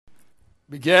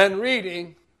begin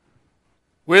reading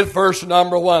with verse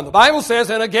number 1. The Bible says,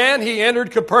 "And again he entered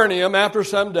Capernaum after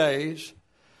some days,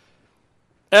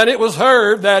 and it was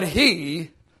heard that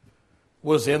he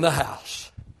was in the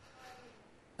house.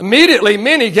 Immediately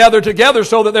many gathered together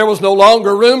so that there was no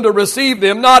longer room to receive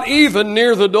them, not even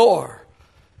near the door.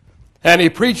 And he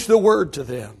preached the word to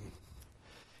them.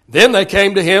 Then they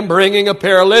came to him, bringing a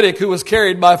paralytic who was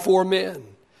carried by 4 men.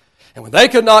 And when they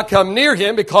could not come near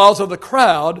him because of the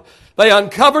crowd, they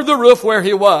uncovered the roof where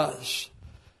he was.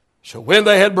 So when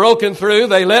they had broken through,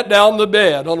 they let down the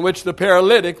bed on which the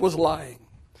paralytic was lying.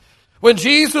 When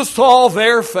Jesus saw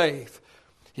their faith,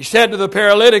 he said to the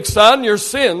paralytic, 'Son, your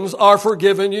sins are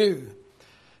forgiven you.'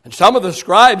 And some of the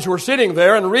scribes were sitting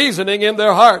there and reasoning in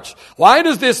their hearts, 'Why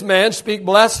does this man speak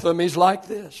blasphemies like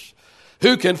this?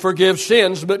 Who can forgive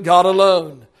sins but God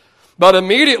alone?' But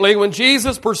immediately when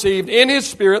Jesus perceived in his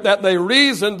spirit that they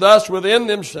reasoned thus within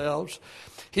themselves,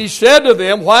 he said to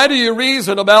them, 'Why do you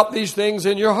reason about these things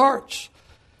in your hearts?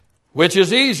 Which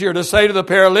is easier, to say to the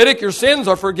paralytic, your sins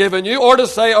are forgiven you, or to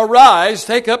say, arise,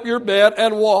 take up your bed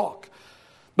and walk?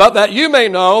 But that you may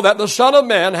know that the Son of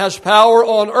Man has power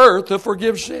on earth to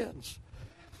forgive sins.'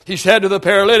 He said to the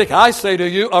paralytic, 'I say to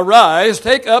you, arise,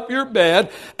 take up your bed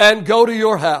and go to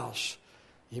your house.'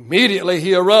 Immediately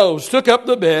he arose, took up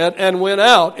the bed, and went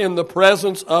out in the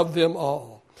presence of them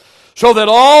all. So that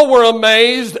all were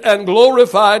amazed and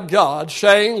glorified God,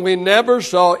 saying, 'We never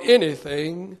saw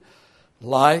anything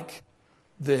like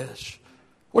this.'"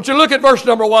 I want you to look at verse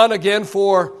number 1 again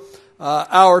for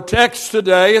our text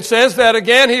today. It says that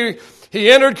again he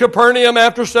entered Capernaum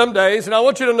after some days. And I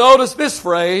want you to notice this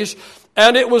phrase,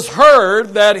 "And it was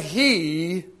heard that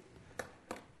he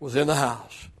was in the house."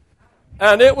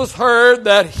 And it was heard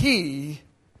that he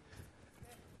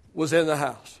was in the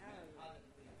house.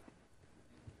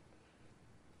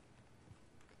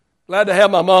 Glad to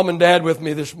have my mom and dad with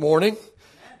me this morning.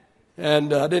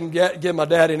 And I didn't give my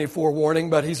dad any forewarning,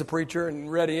 but he's a preacher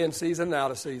and ready in season and out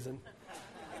of season.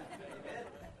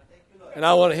 And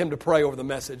I wanted him to pray over the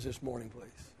message this morning,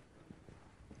 please.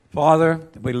 Father,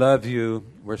 we love you.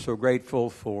 We're so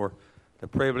grateful for the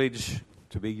privilege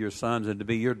to be your sons and to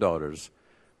be your daughters.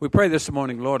 We pray this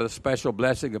morning, Lord, a special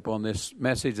blessing upon this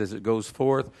message as it goes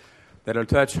forth, that it'll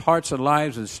touch hearts and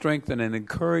lives and strengthen and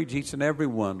encourage each and every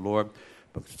one, Lord.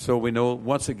 So we know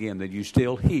once again that you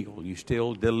still heal, you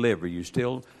still deliver, you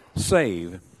still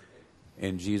save.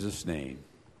 In Jesus' name,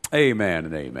 amen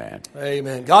and amen.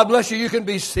 Amen. God bless you. You can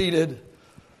be seated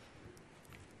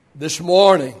this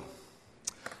morning.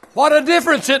 What a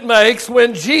difference it makes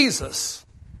when Jesus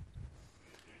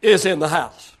is in the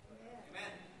house.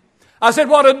 I said,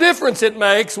 what a difference it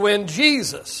makes when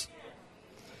Jesus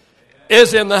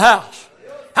is in the house.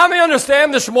 How many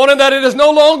understand this morning that it is no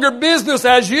longer business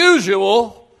as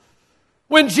usual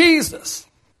when Jesus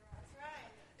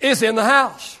is in the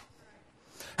house?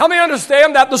 How many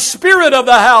understand that the spirit of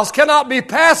the house cannot be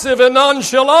passive and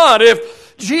nonchalant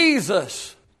if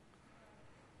Jesus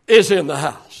is in the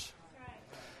house? I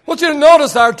want you to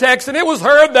notice our text, and it was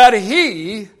heard that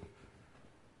he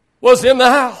was in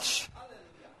the house.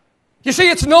 You see,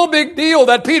 it's no big deal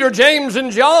that Peter, James,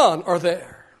 and John are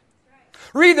there.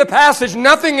 Read the passage.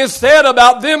 Nothing is said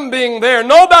about them being there.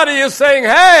 Nobody is saying,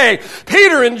 hey,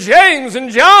 Peter and James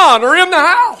and John are in the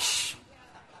house.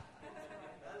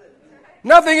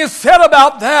 Nothing is said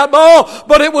about that. Oh,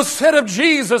 but it was said of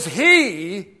Jesus,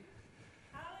 he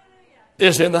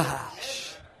is in the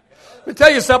house. Let me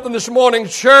tell you something this morning,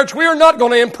 church. We are not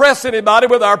going to impress anybody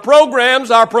with our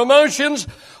programs, our promotions,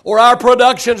 or our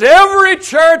productions. Every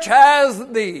church has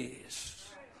these.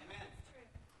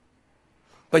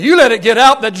 But you let it get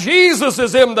out that Jesus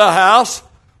is in the house.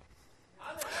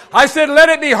 I said, let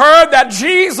it be heard that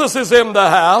Jesus is in the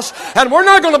house. And we're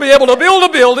not going to be able to build a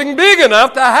building big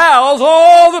enough to house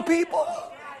all the people.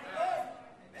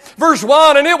 Verse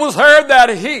 1, and it was heard that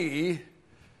he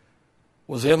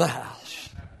was in the house.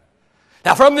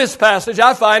 Now from this passage,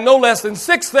 I find no less than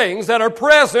 6 things that are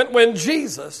present when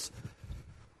Jesus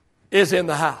is in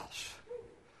the house.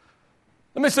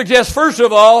 Let me suggest, first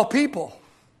of all, people.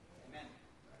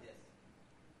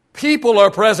 People are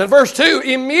present. Verse 2,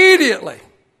 immediately.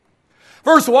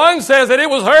 Verse 1 says that it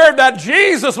was heard that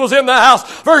Jesus was in the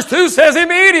house. Verse 2 says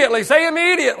immediately. Say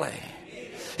immediately.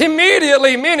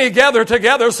 Immediately many gather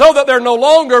together so that there's no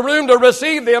longer room to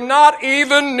receive them, not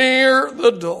even near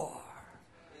the door.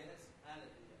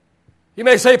 You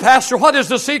may say, Pastor, what is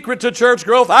the secret to church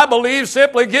growth? I believe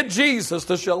simply get Jesus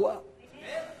to show up.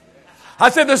 I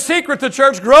said the secret to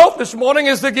church growth this morning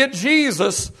is to get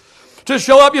Jesus to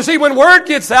show up. You see, when word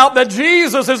gets out that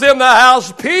Jesus is in the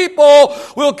house, people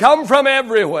will come from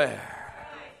everywhere.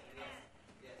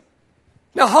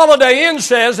 Now, Holiday Inn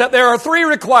says that there are 3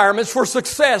 requirements for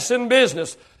success in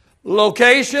business.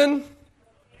 Location,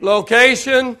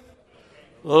 location,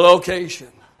 location.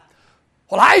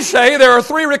 Well, I say there are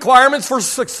 3 requirements for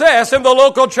success in the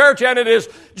local church, and it is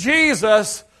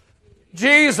Jesus,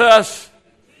 Jesus,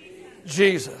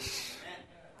 Jesus.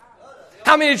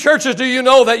 How many churches do you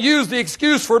know that use the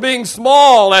excuse for being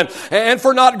small and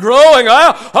for not growing?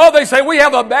 They say we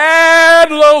have a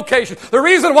bad location. The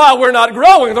reason why we're not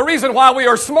growing, the reason why we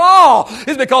are small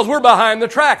is because we're behind the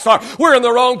tracks, or we're in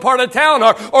the wrong part of town,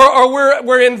 or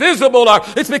we're invisible, or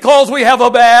it's because we have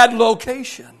a bad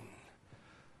location.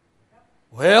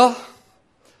 Well,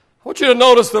 I want you to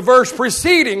notice the verse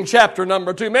preceding chapter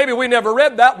number 2. Maybe we never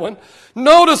read that one.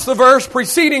 Notice the verse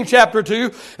preceding chapter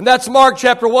 2, and that's Mark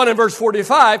chapter 1 and verse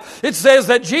 45. It says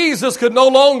that Jesus could no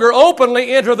longer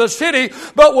openly enter the city,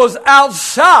 but was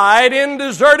outside in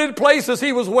deserted places.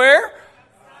 He was where?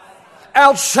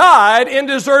 Outside in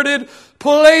deserted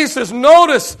places.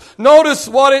 Notice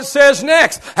what it says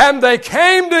next. And they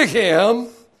came to him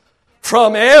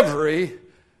from every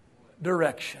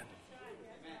direction.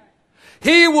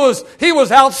 He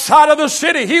was outside of the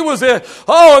city. He was in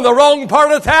the wrong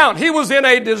part of town. He was in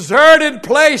a deserted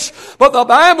place. But the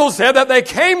Bible said that they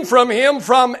came from him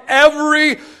from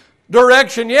every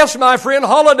direction. Yes, my friend,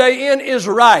 Holiday Inn is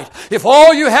right. If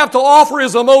all you have to offer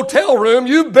is a motel room,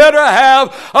 you better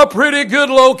have a pretty good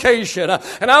location.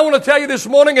 And I want to tell you this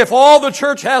morning, if all the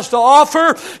church has to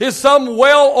offer is some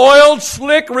well-oiled,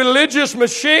 slick, religious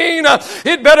machine,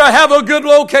 it better have a good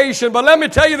location. But let me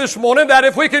tell you this morning that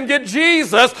if we can get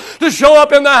Jesus to show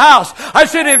up in the house, I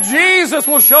said if Jesus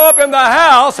will show up in the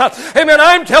house, amen,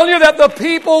 I'm telling you that the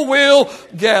people will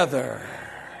gather.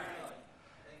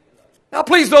 Now,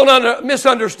 please don't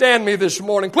misunderstand me this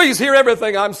morning. Please hear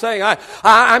everything I'm saying.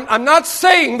 I'm not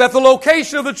saying that the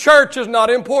location of the church is not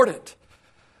important.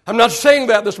 I'm not saying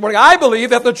that this morning. I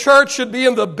believe that the church should be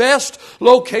in the best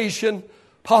location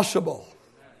possible.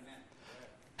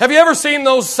 Have you ever seen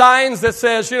those signs that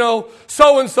says,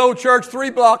 so-and-so church 3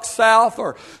 blocks south,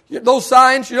 or those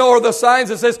signs, or the signs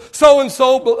that says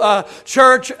so-and-so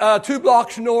church 2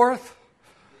 blocks north?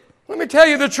 Let me tell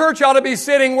you, the church ought to be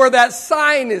sitting where that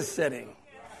sign is sitting.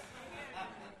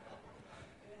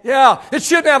 Yeah, it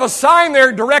shouldn't have a sign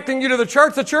there directing you to the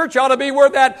church. The church ought to be where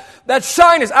that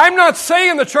sign is. I'm not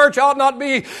saying the church ought not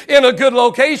be in a good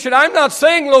location. I'm not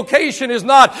saying location is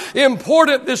not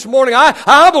important this morning.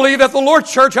 I believe that the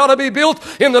Lord's church ought to be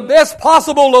built in the best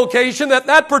possible location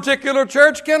that particular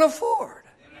church can afford.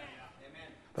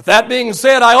 But that being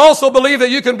said, I also believe that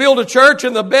you can build a church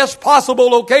in the best possible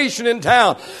location in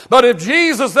town. But if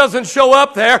Jesus doesn't show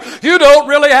up there, you don't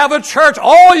really have a church.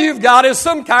 All you've got is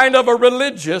some kind of a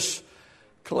religious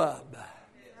club.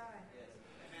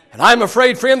 And I'm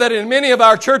afraid, friend, that in many of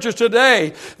our churches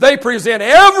today, they present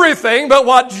everything but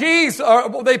what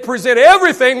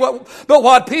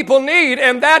people need,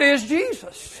 and that is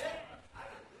Jesus.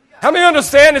 How many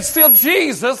understand it's still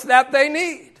Jesus that they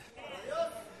need?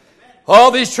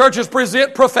 All these churches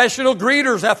present professional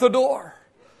greeters at the door.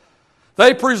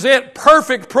 They present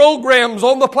perfect programs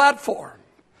on the platform.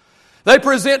 They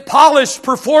present polished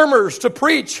performers to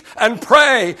preach and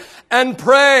pray and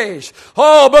praise.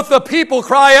 But the people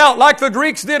cry out like the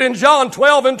Greeks did in John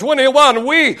 12 and 21.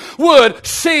 We would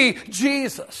see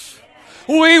Jesus.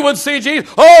 We would see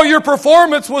Jesus. Your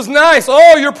performance was nice.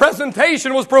 Your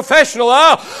presentation was professional.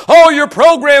 Your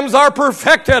programs are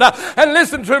perfected. And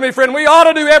listen to me, friend. We ought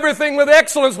to do everything with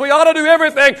excellence. We ought to do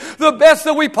everything the best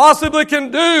that we possibly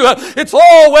can do. It's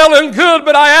all well and good,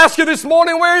 but I ask you this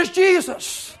morning, where is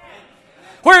Jesus?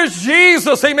 Where's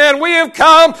Jesus? Amen. We have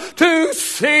come to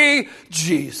see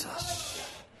Jesus.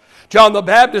 John the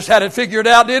Baptist had it figured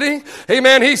out, did he?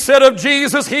 Amen. He said of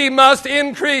Jesus, he must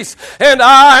increase and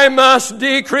I must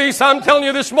decrease. I'm telling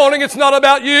you this morning, it's not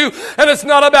about you and it's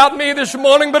not about me this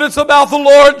morning, but it's about the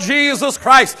Lord Jesus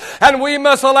Christ. And we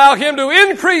must allow him to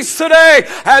increase today,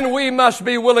 and we must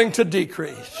be willing to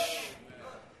decrease.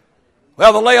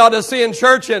 Well, the Laodicean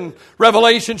church in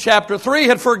Revelation chapter 3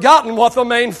 had forgotten what the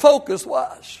main focus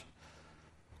was.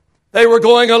 They were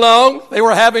going along. They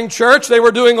were having church. They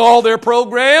were doing all their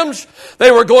programs.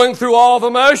 They were going through all the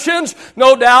motions.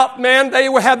 No doubt, man, they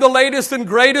had the latest and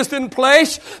greatest in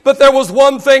place. But there was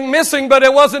one thing missing, but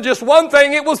it wasn't just one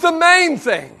thing. It was the main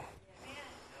thing.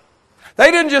 They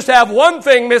didn't just have one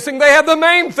thing missing. They had the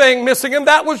main thing missing, and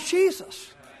that was Jesus.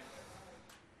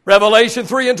 Revelation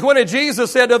 3 and 20,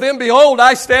 Jesus said to them, behold,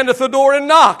 I stand at the door and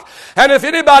knock. And if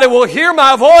anybody will hear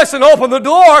my voice and open the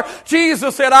door,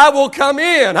 Jesus said, I will come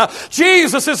in.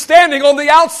 Jesus is standing on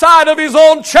the outside of his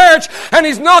own church, and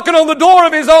he's knocking on the door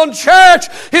of his own church.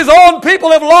 His own people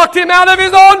have locked him out of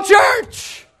his own church.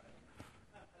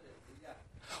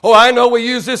 Oh, I know we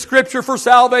use this scripture for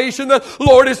salvation. The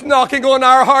Lord is knocking on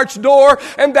our heart's door,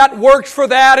 and that works for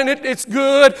that, and it's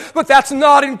good, but that's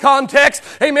not in context.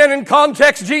 Amen. In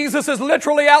context, Jesus is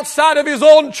literally outside of His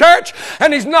own church,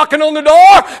 and He's knocking on the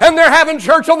door, and they're having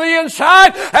church on the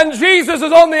inside, and Jesus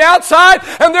is on the outside,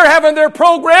 and they're having their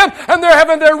program, and they're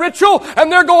having their ritual,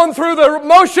 and they're going through the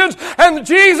motions, and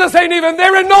Jesus ain't even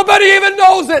there, and nobody even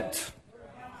knows it.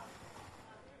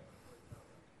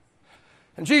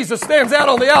 And Jesus stands out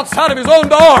on the outside of His own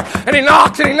door, and He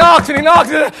knocks, and He knocks, and He knocks.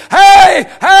 And, hey,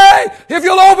 if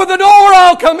you'll open the door,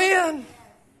 I'll come in.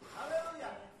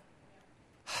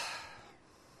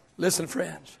 Listen,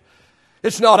 friends,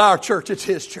 it's not our church, it's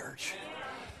His church.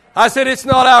 I said it's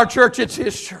not our church, it's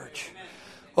His church.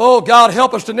 Oh, God,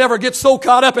 help us to never get so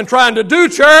caught up in trying to do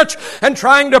church and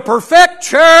trying to perfect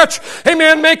church.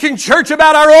 Amen. Making church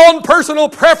about our own personal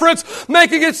preference.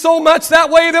 Making it so much that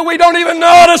way that we don't even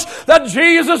notice that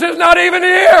Jesus is not even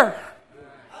here.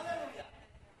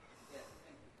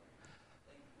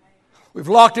 We've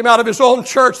locked Him out of His own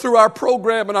church through our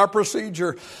program and our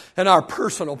procedure and our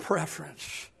personal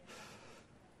preference.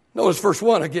 Notice verse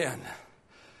 1 again.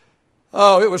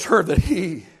 Oh, it was heard that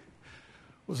He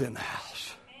was in the house.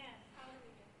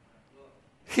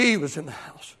 He was in the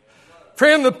house.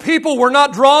 Friend, the people were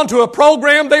not drawn to a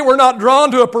program. They were not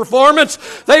drawn to a performance.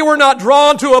 They were not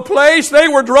drawn to a place. They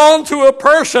were drawn to a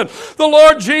person, the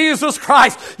Lord Jesus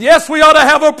Christ. Yes, we ought to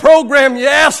have a program.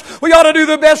 Yes, we ought to do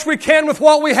the best we can with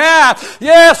what we have.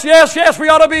 Yes, we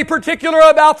ought to be particular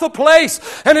about the place.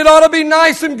 And it ought to be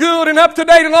nice and good and up to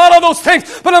date and all of those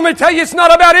things. But let me tell you, it's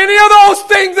not about any of those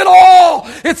things at all.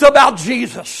 It's about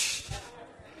Jesus.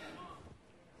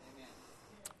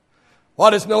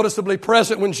 What is noticeably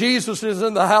present when Jesus is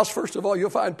in the house? First of all,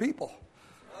 you'll find people.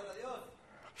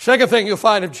 Second thing you'll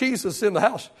find if Jesus is in the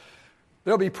house,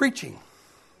 there'll be preaching.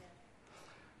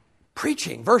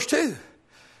 Preaching, verse 2.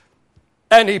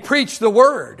 And He preached the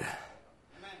word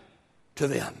to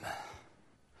them.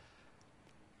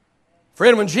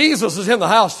 Friend, when Jesus is in the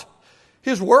house,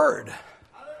 His word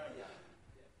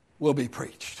will be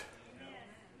preached.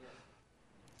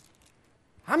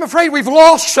 I'm afraid we've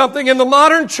lost something in the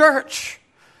modern church,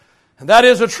 and that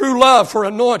is a true love for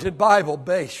anointed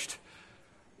Bible-based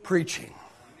preaching.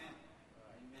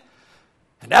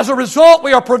 And as a result,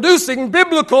 we are producing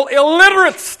biblical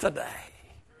illiterates today.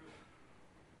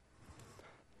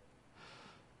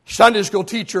 Sunday school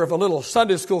teacher of a little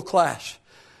Sunday school class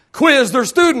quizzed their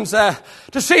students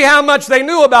to see how much they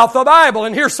knew about the Bible,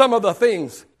 and here's some of the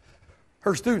things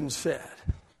her students said.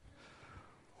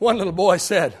 One little boy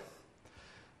said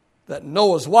that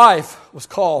Noah's wife was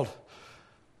called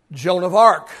Joan of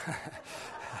Arc.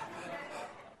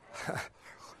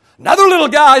 Another little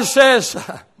guy says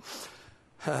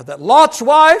that Lot's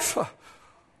wife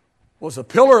was a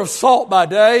pillar of salt by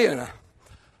day and a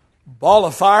ball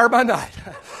of fire by night.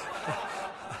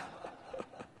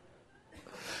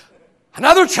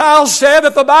 Another child said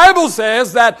that the Bible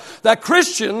says that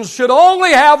Christians should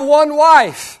only have one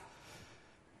wife,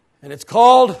 and it's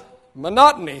called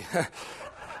monotony.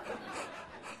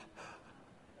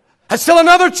 And still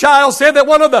another child said that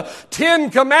one of the 10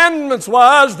 commandments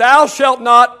was, thou shalt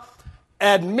not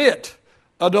admit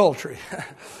adultery.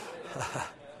 Let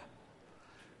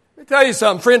me tell you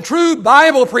something, friend. True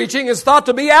Bible preaching is thought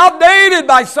to be outdated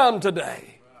by some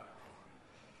today.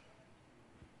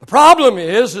 The problem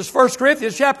is 1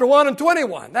 Corinthians chapter 1 and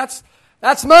 21. That's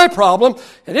my problem.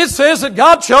 And it says that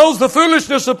God chose the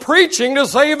foolishness of preaching to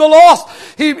save the lost.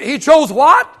 He chose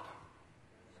what?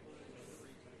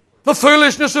 The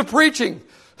foolishness of preaching.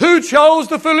 Who chose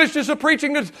the foolishness of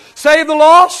preaching to save the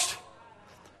lost?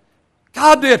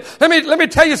 God did. Let me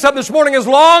tell you something this morning. As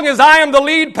long as I am the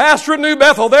lead pastor at New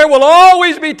Bethel, there will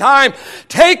always be time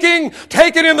taken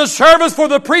in the service for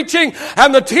the preaching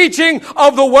and the teaching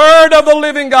of the Word of the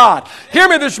living God. Hear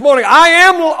me this morning. I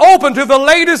am open to the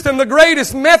latest and the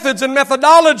greatest methods and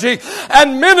methodology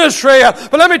and ministry.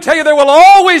 But let me tell you, there will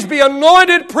always be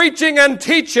anointed preaching and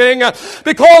teaching,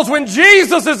 because when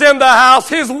Jesus is in the house,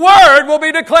 His Word will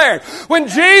be declared. When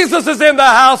Jesus is in the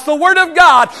house, the Word of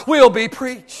God will be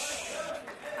preached.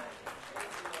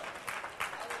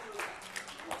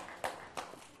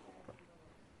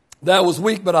 That was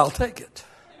weak, but I'll take it.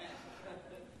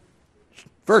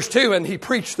 Verse 2, and He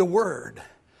preached the word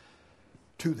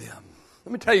to them.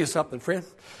 Let me tell you something, friend.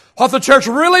 What the church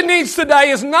really needs today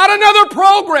is not another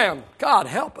program. God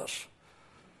help us.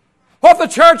 What the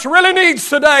church really needs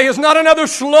today is not another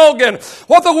slogan.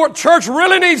 What the church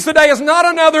really needs today is not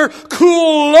another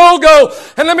cool logo.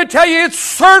 And let me tell you, it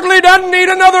certainly doesn't need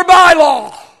another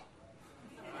bylaw.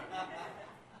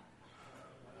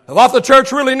 What the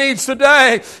church really needs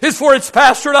today is for its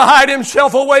pastor to hide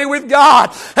himself away with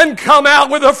God and come out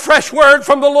with a fresh word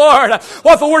from the Lord.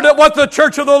 What the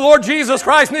church of the Lord Jesus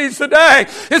Christ needs today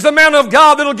is a man of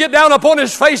God that'll get down upon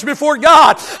his face before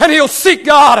God, and he'll seek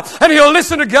God, and he'll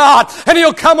listen to God, and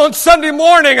he'll come on Sunday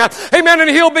morning, amen, and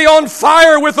he'll be on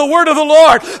fire with the word of the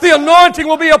Lord. The anointing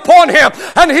will be upon him,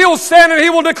 and he'll stand and he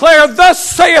will declare, thus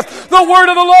saith the word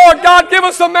of the Lord. God, give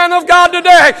us a man of God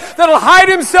today that'll hide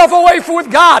himself away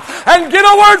with God and get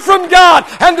a word from God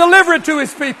and deliver it to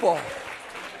his people.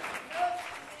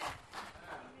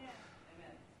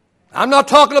 I'm not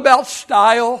talking about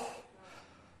style.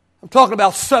 I'm talking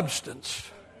about substance.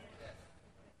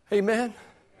 Amen.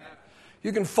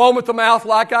 You can foam at the mouth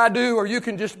like I do, or you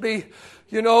can just be,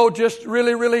 just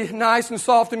really, really nice and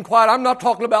soft and quiet. I'm not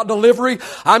talking about delivery.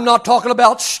 I'm not talking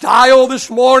about style this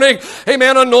morning.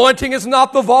 Amen. Anointing is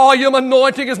not the volume.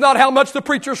 Anointing is not how much the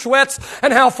preacher sweats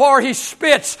and how far he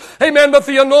spits. Amen. But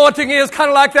the anointing is kind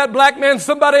of like that black man.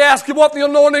 Somebody asked him what the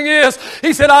anointing is.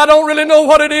 He said, I don't really know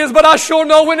what it is, but I sure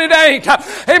know when it ain't.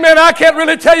 Amen. I can't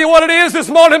really tell you what it is this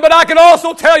morning, but I can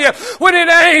also tell you when it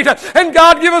ain't. And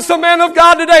God, give us a man of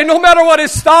God today, no matter what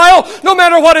his style, no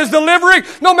matter what his delivery,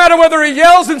 no matter whether he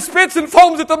yells and spits and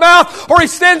foams at the mouth, or he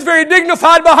stands very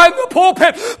dignified behind the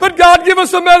pulpit. But God, give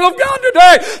us a man of God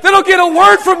today that'll get a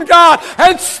word from God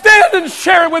and stand and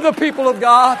share it with the people of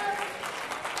God.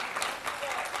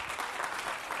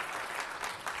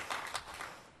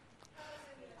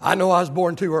 I know I was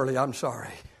born too early. I'm sorry.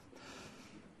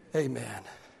 Amen.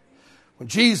 When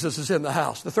Jesus is in the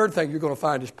house, the third thing you're going to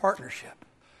find is partnership.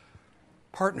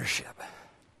 Partnership.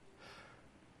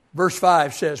 Verse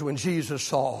 5 says, when Jesus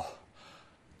saw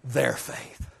their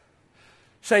faith.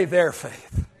 Say their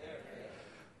faith.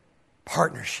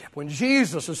 Partnership. When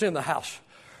Jesus is in the house,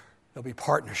 there'll be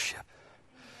partnership.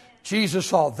 Jesus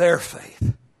saw their faith.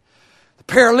 The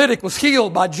paralytic was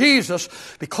healed by Jesus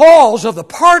because of the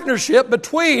partnership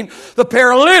between the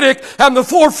paralytic and the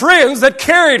four friends that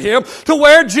carried him to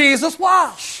where Jesus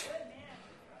was.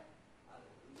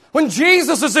 When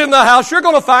Jesus is in the house, you're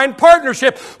going to find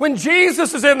partnership. When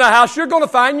Jesus is in the house, you're going to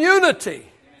find unity.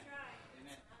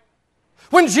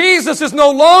 When Jesus is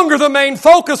no longer the main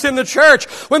focus in the church,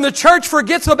 when the church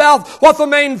forgets about what the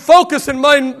main focus and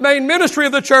main ministry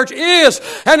of the church is,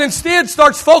 and instead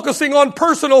starts focusing on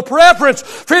personal preference,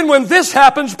 friend, when this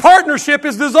happens, partnership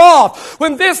is dissolved.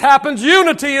 When this happens,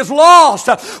 unity is lost.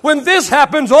 When this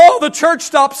happens, all the church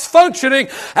stops functioning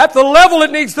at the level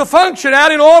it needs to function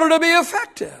at in order to be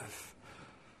effective.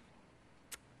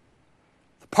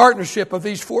 The partnership of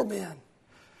these four men,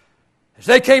 as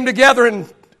they came together and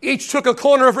each took a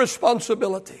corner of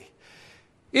responsibility.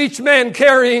 Each man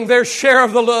carrying their share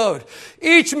of the load.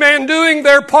 Each man doing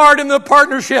their part in the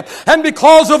partnership. And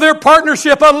because of their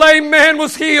partnership, a lame man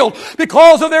was healed.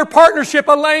 Because of their partnership,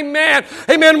 a lame man,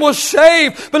 amen, was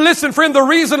saved. But listen, friend, the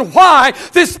reason why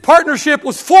this partnership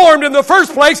was formed in the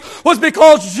first place was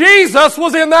because Jesus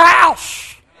was in the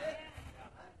house.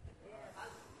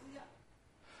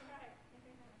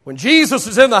 When Jesus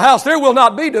is in the house, there will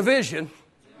not be division.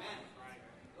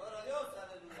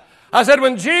 I said,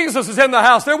 when Jesus is in the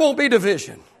house, there won't be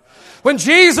division. When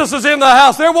Jesus is in the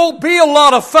house, there won't be a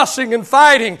lot of fussing and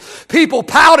fighting, people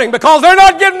pouting because they're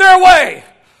not getting their way.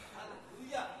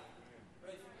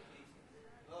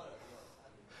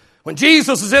 When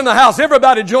Jesus is in the house,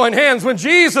 everybody join hands. When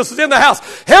Jesus is in the house,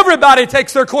 everybody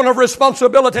takes their corner of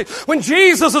responsibility. When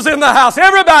Jesus is in the house,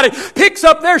 everybody picks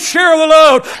up their share of the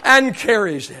load and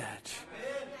carries it.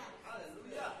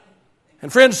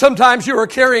 And friends, sometimes you are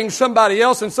carrying somebody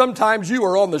else, and sometimes you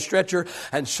are on the stretcher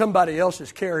and somebody else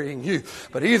is carrying you.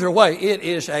 But either way, it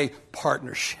is a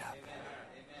partnership.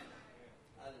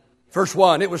 Verse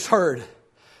 1, it was heard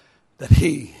that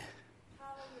he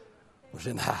was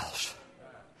in the house.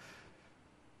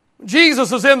 When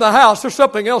Jesus is in the house, there's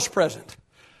something else present,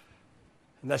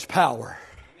 and that's power.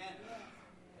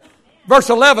 Verse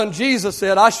 11, Jesus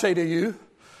said, I say to you,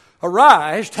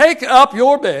 arise, take up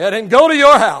your bed, and go to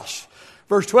your house.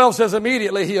 Verse 12 says,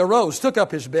 immediately he arose, took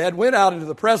up his bed, went out into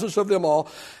the presence of them all,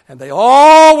 and they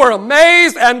all were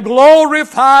amazed and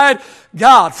glorified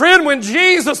God. Friend, when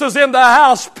Jesus is in the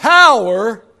house,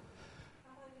 power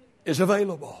is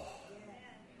available.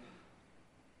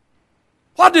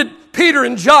 What did Peter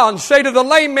and John say to the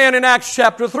lame man in Acts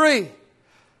chapter 3?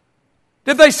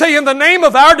 Did they say, in the name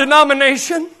of our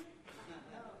denomination,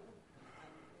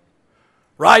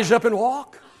 rise up and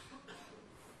walk?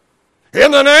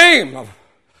 In the name of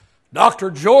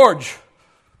Dr. George,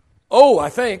 I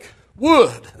think,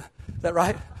 Wood. Is that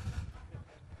right?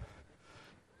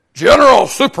 General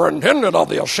Superintendent of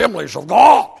the Assemblies of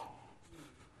God.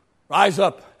 Rise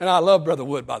up And I love Brother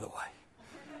Wood, by the way.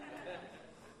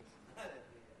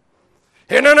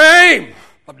 In the name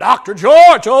of Dr.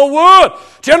 George O. Wood,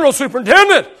 General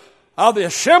Superintendent of the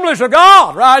Assemblies of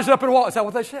God, rise up and walk. Is that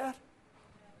what they said?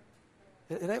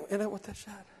 Isn't that what they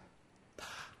said?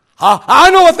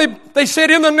 I know what they said.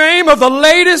 In the name of the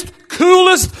latest,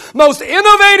 coolest, most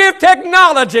innovative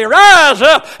technology, rise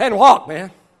up and walk,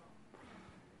 man.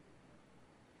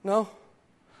 No.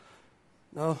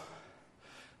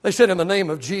 They said in the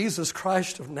name of Jesus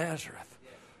Christ of Nazareth,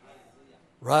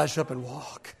 rise up and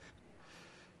walk.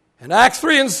 And Acts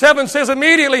 3:7 says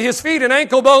immediately his feet and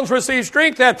ankle bones received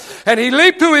strength, and he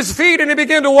leaped to his feet and he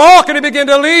began to walk and he began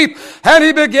to leap and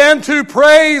he began to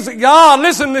praise God.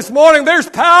 Listen, this morning there's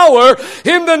power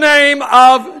in the name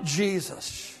of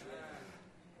Jesus.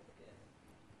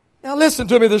 Now listen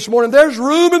to me this morning. There's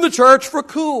room in the church for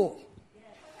cool.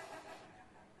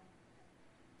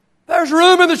 There's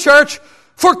room in the church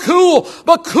for cool,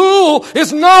 but cool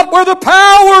is not where the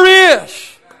power is.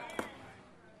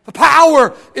 The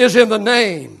power is in the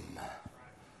name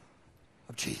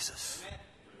of Jesus.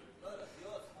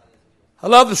 I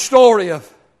love the story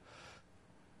of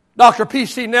Dr.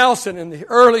 P.C. Nelson in the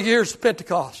early years of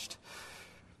Pentecost.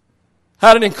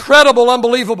 Had an incredible,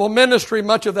 unbelievable ministry,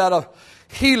 much of that a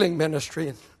healing ministry.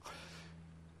 And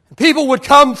people would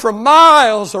come from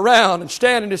miles around and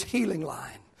stand in his healing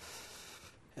line.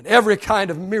 And every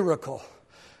kind of miracle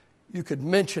you could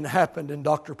mention happened in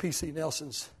Dr. P.C.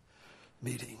 Nelson's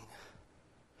meeting.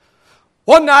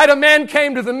 One night a man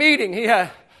came to the meeting. He had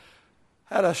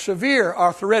a severe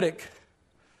arthritic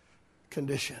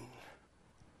condition.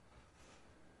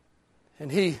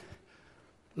 And he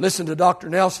listened to Dr.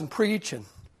 Nelson preach, and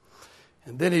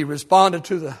then he responded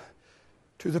to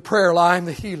the prayer line,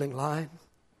 the healing line.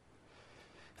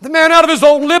 The man out of his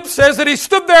own lips says that he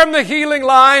stood there in the healing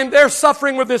line, there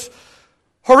suffering with this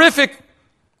horrific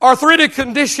arthritic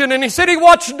condition, and he said he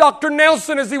watched Dr.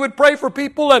 Nelson as he would pray for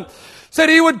people, and said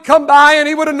he would come by and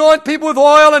he would anoint people with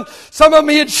oil, and some of them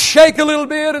he'd shake a little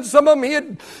bit, and some of them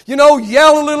he'd,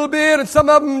 yell a little bit, and some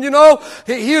of them,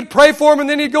 he would pray for them, and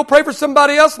then he'd go pray for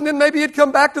somebody else, and then maybe he'd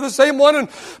come back to the same one and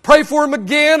pray for him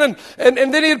again, and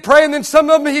then he'd pray, and then some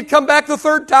of them he'd come back the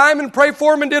third time and pray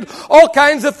for him and did all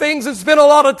kinds of things and spent a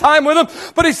lot of time with them.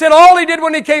 But he said all he did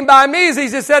when he came by me is he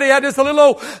just said he had this little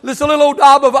old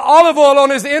dab of olive oil on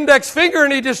his index finger,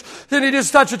 and he just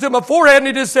touched it to my forehead, and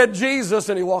he just said Jesus,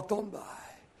 and he walked on by.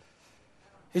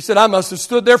 He said, I must have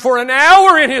stood there for an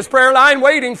hour in his prayer line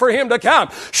waiting for him to come.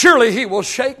 Surely he will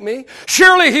shake me.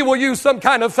 Surely he will use some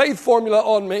kind of faith formula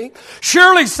on me.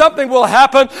 Surely something will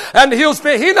happen, and he's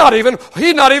not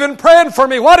even praying for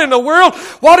me. What in the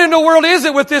world is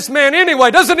it with this man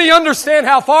anyway? Doesn't he understand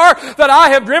how far that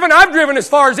I have driven? I've driven as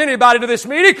far as anybody to this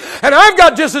meeting, and I've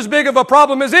got just as big of a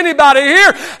problem as anybody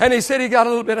here. And he said he got a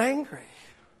little bit angry.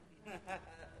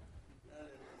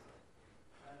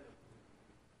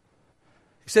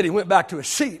 He said he went back to his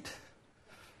seat,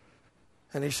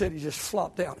 and he said he just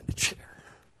flopped down in the chair.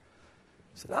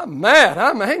 He said, I'm mad,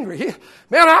 I'm angry.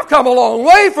 Man, I've come a long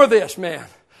way for this, man,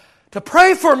 to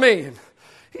pray for me. And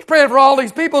he's praying for all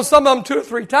these people, some of them 2 or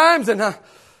 3 times, and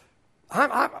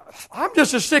I'm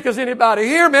just as sick as anybody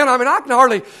here, man. I mean, I can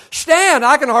hardly stand.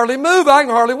 I can hardly move. I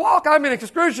can hardly walk. I've been in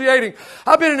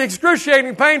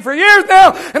excruciating pain for years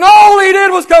now, and all he did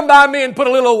was come by me and put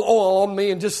a little oil on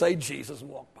me and just say Jesus and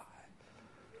walk by.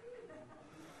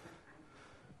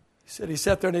 He said he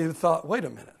sat there and he thought, wait a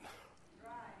minute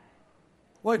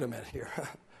here.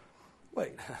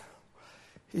 Wait.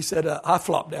 He said, I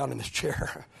flopped down in this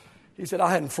chair. He said,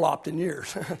 I hadn't flopped in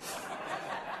years.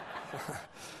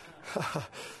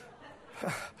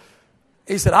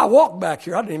 He said, I walked back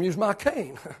here. I didn't even use my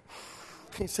cane.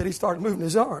 He said he started moving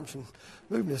his arms and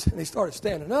and he started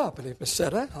standing up, and he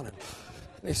sat down, and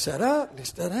he sat up, and he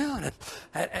stood down,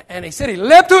 and he said he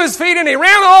leapt to his feet, and he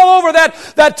ran all over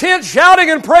that tent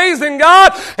shouting and praising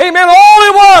God. Amen.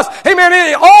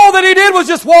 All that he did was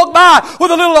just walk by with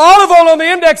a little olive oil on the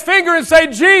index finger and say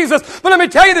Jesus. But let me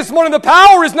tell you this morning, the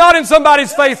power is not in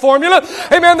somebody's faith formula.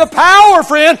 Amen. The power,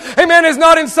 friend, amen, is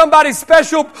not in somebody's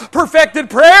special perfected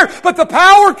prayer, but the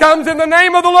power comes in the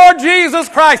name of the Lord Jesus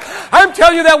Christ. I'm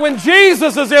telling you that when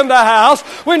Jesus is in the house,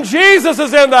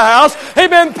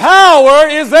 amen, power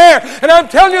is there. And I'm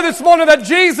telling you this morning that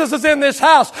Jesus is in this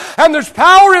house, and there's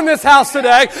power in this house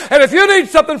today. And if you need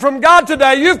something from God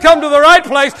today, you've come to the right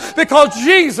place, because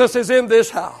Jesus is in this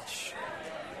house.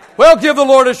 Well, give the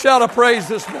Lord a shout of praise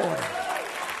this morning.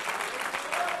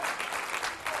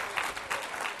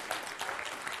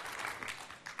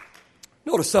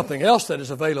 Notice something else that is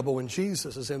available when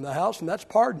Jesus is in the house, and that's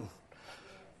pardon.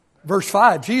 Verse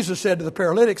 5, Jesus said to the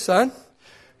paralytic, son,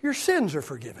 your sins are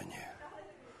forgiven you.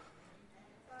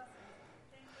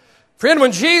 Friend,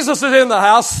 when Jesus is in the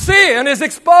house, sin is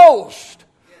exposed.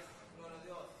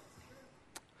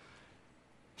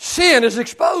 Sin is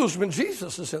exposed when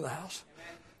Jesus is in the house.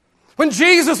 When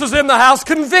Jesus is in the house,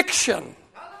 conviction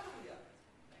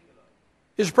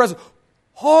is present.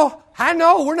 Oh, I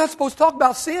know, we're not supposed to talk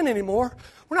about sin anymore.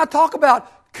 We're not talking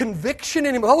about conviction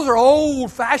anymore. Those are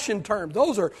old-fashioned terms.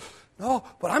 No,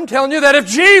 but I'm telling you that if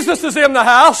Jesus is in the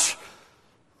house,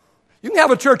 you can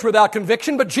have a church without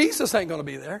conviction, but Jesus ain't going to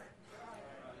be there.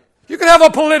 You can have a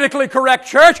politically correct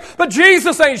church, but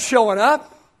Jesus ain't showing up.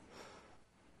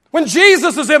 When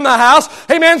Jesus is in the house,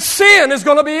 amen, sin is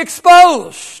going to be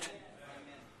exposed.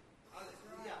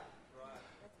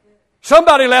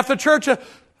 Somebody left the church a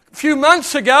few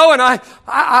months ago, and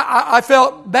I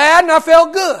felt bad and I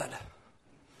felt good.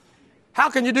 How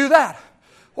can you do that?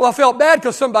 Well, I felt bad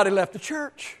because somebody left the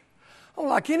church. I don't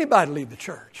like anybody to leave the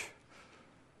church.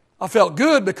 I felt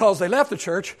good because they left the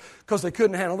church because they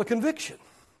couldn't handle the conviction.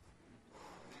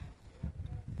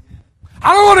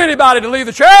 I don't want anybody to leave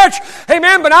the church,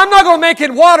 amen, but I'm not going to make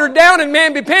it watered down and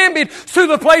mamby-pambied to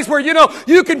the place where,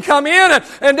 you can come in and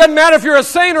it doesn't matter if you're a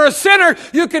saint or a sinner,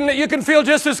 you can feel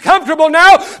just as comfortable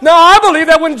now. No, I believe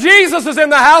that when Jesus is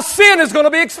in the house, sin is going to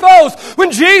be exposed.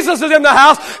 When Jesus is in the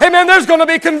house, amen, there's going to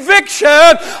be conviction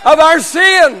of our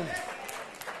sin.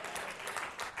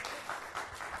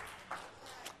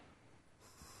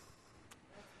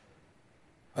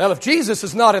 Well, if Jesus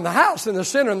is not in the house, then the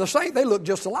sinner and the saint, they look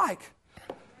just alike.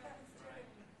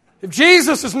 If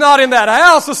Jesus is not in that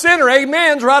house, the sinner,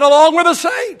 amen's right along with the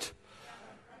saint.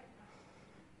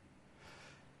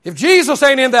 If Jesus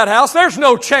ain't in that house, there's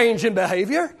no change in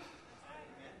behavior.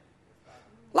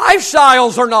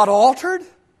 Lifestyles are not altered.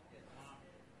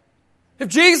 If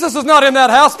Jesus is not in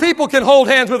that house, people can hold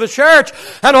hands with the church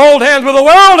and hold hands with the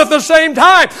world at the same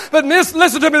time. But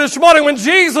listen to me this morning, when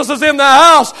Jesus is in the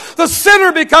house, the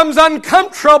sinner becomes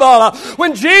uncomfortable.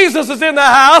 When Jesus is in the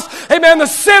house, amen, the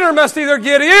sinner must either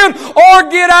get in or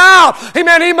get out.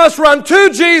 Amen, he must run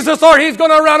to Jesus or he's going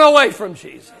to run away from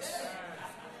Jesus.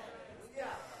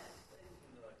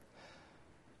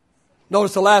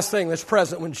 Notice the last thing that's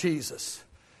present when Jesus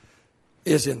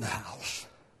is in the house.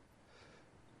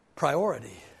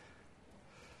 Priority.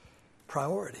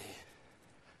 Priority.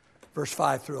 Verse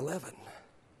 5 through 11.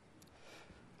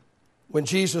 When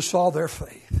Jesus saw their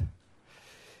faith,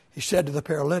 he said to the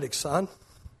paralytic, son,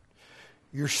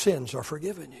 your sins are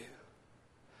forgiven you.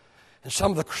 And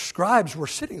some of the scribes were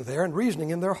sitting there and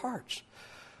reasoning in their hearts,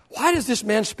 why does this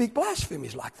man speak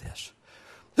blasphemies like this?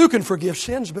 Who can forgive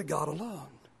sins but God alone?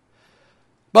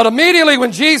 But immediately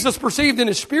when Jesus perceived in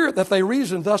his spirit that they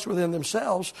reasoned thus within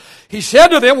themselves, he said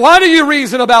to them, why do you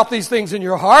reason about these things in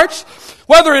your hearts?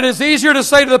 Whether it is easier to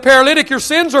say to the paralytic, your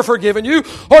sins are forgiven you,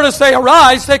 or to say,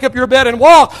 arise, take up your bed and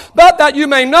walk, but that you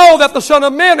may know that the Son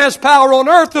of Man has power on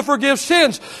earth to forgive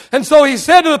sins. And so he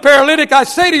said to the paralytic, I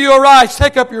say to you, arise,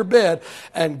 take up your bed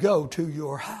and go to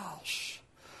your house.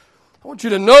 I want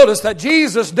you to notice that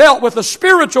Jesus dealt with the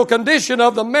spiritual condition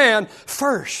of the man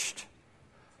first.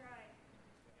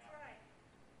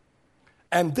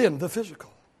 And then the physical.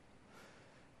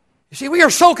 You see, we are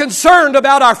so concerned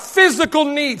about our physical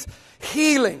needs,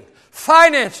 healing,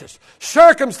 finances,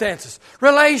 circumstances,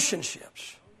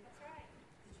 relationships.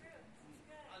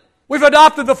 We've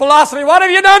adopted the philosophy, what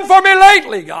have you done for me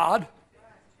lately, God?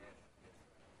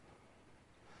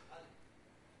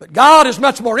 But God is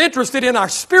much more interested in our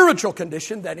spiritual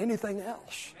condition than anything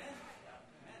else.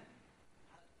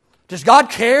 Does God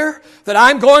care that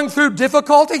I'm going through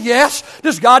difficulty? Yes.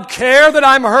 Does God care that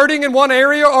I'm hurting in one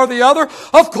area or the other?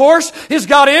 Of course. Is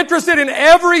God interested in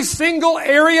every single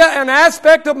area and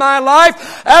aspect of my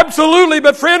life? Absolutely.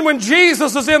 But friend, when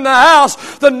Jesus is in the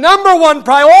house, the number one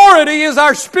priority is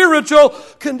our spiritual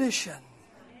condition.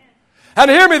 And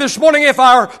hear me this morning, if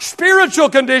our spiritual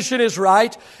condition is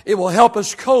right, it will help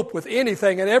us cope with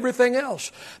anything and everything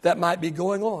else that might be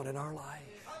going on in our life.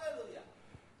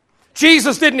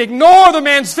 Jesus didn't ignore the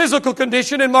man's physical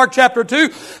condition in Mark chapter 2,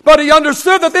 but he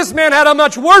understood that this man had a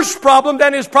much worse problem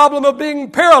than his problem of being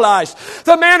paralyzed.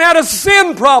 The man had a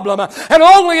sin problem, and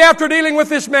only after dealing with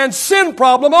this man's sin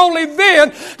problem, only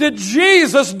then did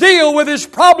Jesus deal with his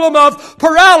problem of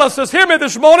paralysis. Hear me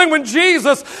this morning, when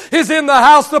Jesus is in the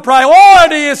house, the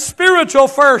priority is spiritual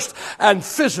first and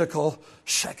physical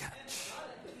second.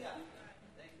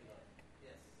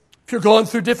 If you're going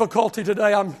through difficulty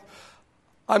today,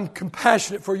 I'm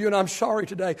compassionate for you and I'm sorry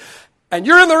today. And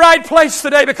you're in the right place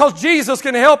today because Jesus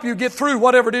can help you get through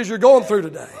whatever it is you're going through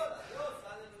today.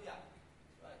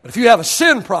 But if you have a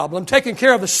sin problem, taking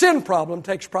care of the sin problem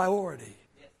takes priority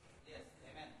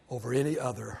over any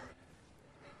other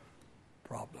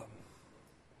problem.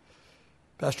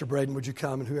 Pastor Braden, would you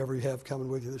come, and whoever you have coming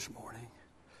with you this morning?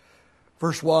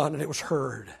 Verse 1, and it was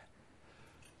heard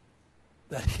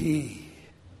that he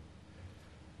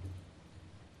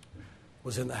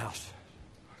was in the house.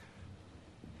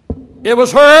 It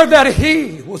was heard that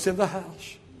he was in the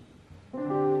house.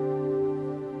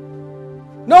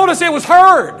 Notice it was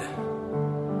heard.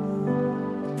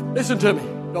 Listen to me.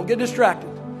 Don't get distracted.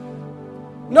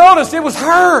 Notice it was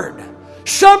heard.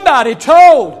 Somebody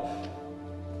told.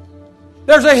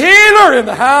 There's a healer in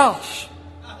the house.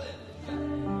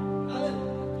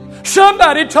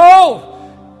 Somebody told.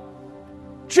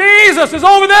 Jesus is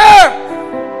over there.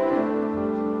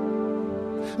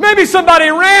 Maybe somebody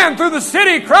ran through the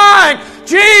city crying,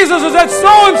 Jesus is at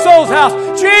so-and-so's house.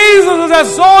 Jesus is at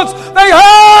so-and-so. They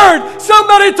heard.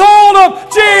 Somebody told them,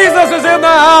 Jesus is in the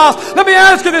house. Let me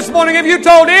ask you this morning, have you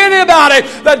told anybody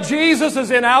that Jesus is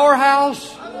in our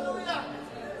house?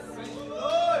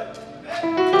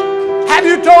 Have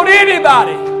you told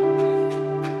anybody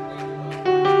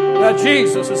that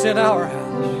Jesus is in our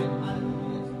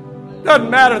house? Doesn't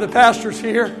matter the pastor's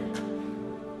here.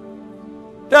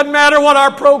 Doesn't matter what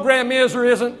our program is or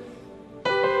isn't.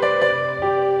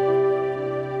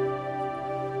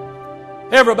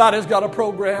 Everybody's got a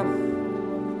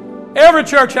program. Every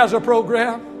church has a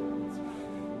program.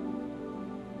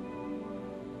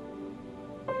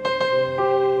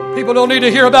 People don't need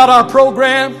to hear about our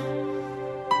program.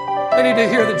 They need to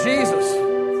hear that Jesus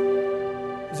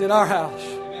is in our house.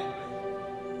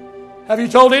 Have you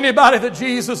told anybody that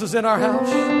Jesus is in our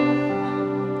house?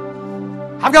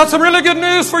 I've got some really good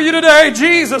news for you today.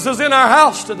 Jesus is in our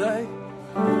house today.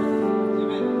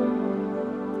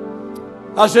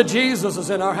 I said, Jesus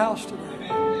is in our house today.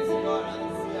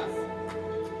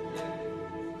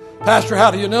 Pastor, how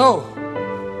do you know?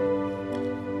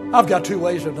 I've got two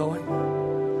ways of knowing.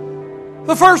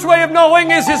 The first way of knowing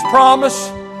is His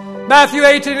promise. Matthew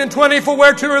 18:20, for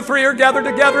where 2 or 3 are gathered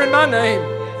together in my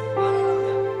name.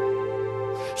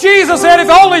 Jesus said, if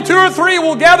only 2 or 3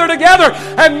 will gather together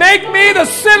and make me the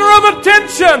center of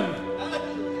attention.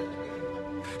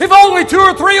 If only 2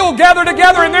 or 3 will gather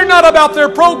together, and they're not about their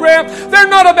program, they're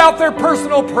not about their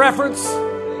personal preference,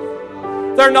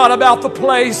 they're not about the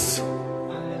place,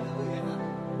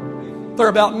 they're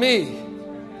about me.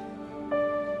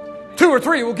 2 or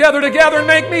 3 will gather together and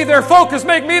make me their focus,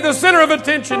 make me the center of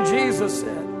attention, Jesus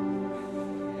said.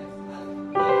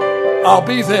 I'll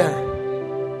be there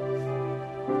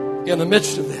in the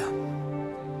midst of them.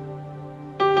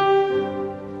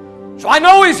 So I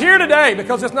know He's here today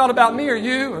because it's not about me or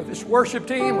you or this worship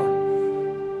team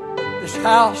or this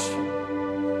house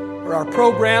or our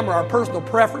program or our personal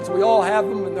preference. We all have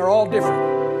them and they're all different.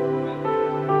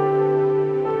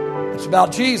 It's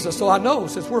about Jesus. So I know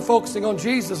since we're focusing on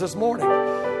Jesus this morning,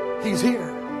 He's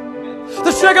here.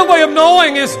 The second way of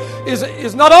knowing is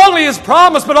not only His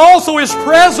promise but also His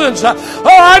presence. Oh,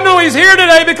 I know He's here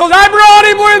today because I brought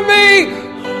Him with me.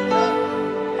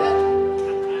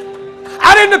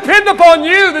 I didn't depend upon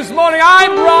you this morning. I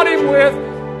brought Him with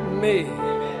me.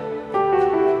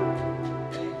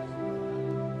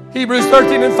 Hebrews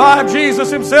 13:5, Jesus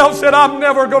Himself said, I'm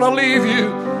never going to leave you.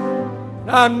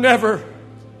 I'm never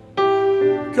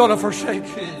going to forsake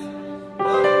you.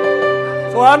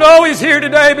 So I know He's here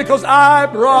today because I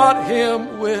brought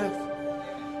Him with me.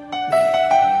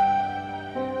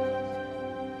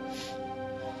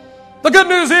 The good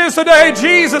news is today,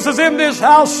 Jesus is in this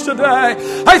house today.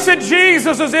 I said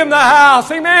Jesus is in the house.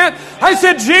 Amen. I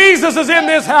said Jesus is in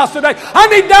this house today. I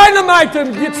need dynamite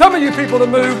to get some of you people to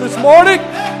move this morning.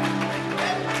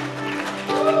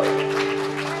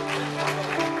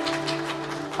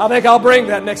 I think I'll bring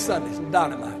that next Sunday, some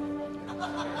dynamite.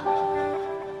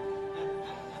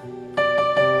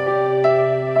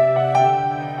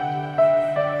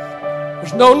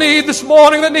 There's no need this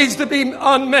morning that needs to be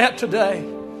unmet today.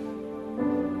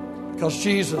 Because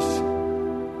Jesus is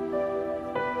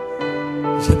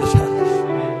in this house.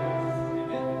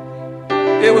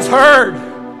 It was heard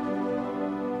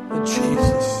that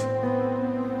Jesus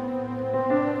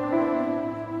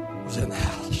was in the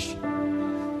house.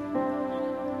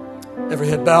 Every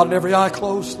head bowed and every eye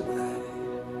closed today.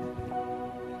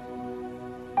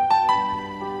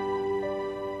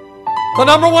 The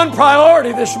number one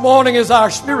priority this morning is our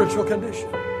spiritual condition.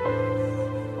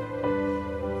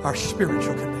 Our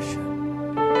spiritual condition.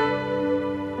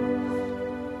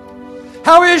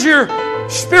 How is your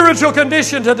spiritual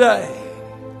condition today?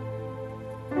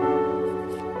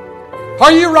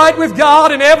 Are you right with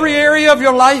God in every area of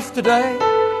your life today?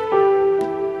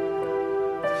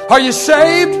 Are you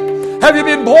saved? Have you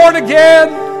been born again?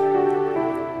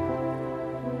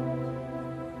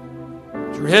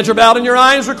 heads are bowed and your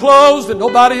eyes are closed and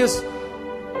nobody is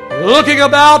looking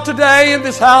about today in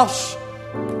this house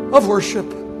of worship.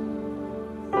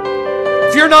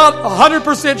 If you're not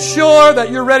 100% sure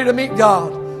that you're ready to meet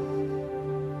God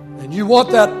and you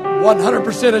want that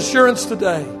 100% assurance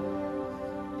today,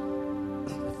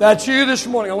 if that's you this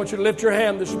morning, I want you to lift your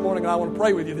hand this morning and I want to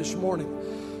pray with you this morning.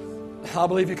 I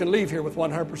believe you can leave here with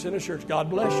 100% assurance. God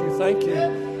bless you. Thank you.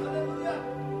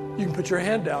 You can put your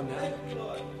hand down now.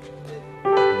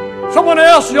 Someone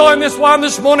else join this one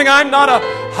this morning. I'm not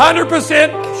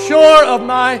 100% sure of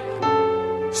my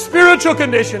spiritual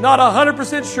condition, not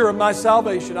 100% sure of my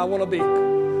salvation. I want to be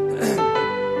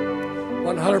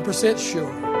 100%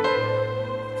 sure.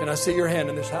 Can I see your hand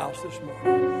in this house this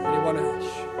morning? Anyone else?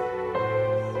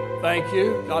 Thank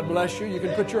you. God bless you. You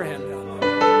can put your hand down.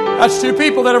 That's two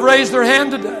people that have raised their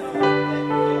hand today.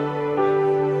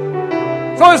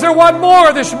 So is there one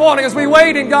more this morning as we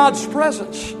wait in God's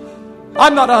presence?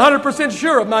 I'm not 100%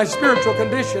 sure of my spiritual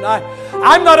condition.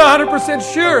 I'm not 100%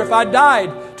 sure if I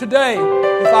died today,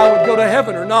 if I would go to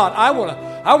heaven or not. I want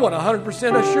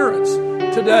 100% assurance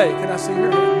today. Can I see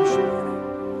your hand this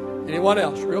morning? Anyone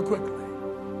else, real quickly?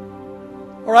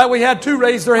 All right, we had two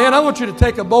raise their hand. I want you to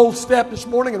take a bold step this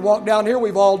morning and walk down here.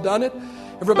 We've all done it.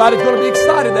 Everybody's going to be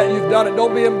excited that you've done it.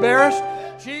 Don't be embarrassed.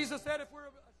 Jesus said if we're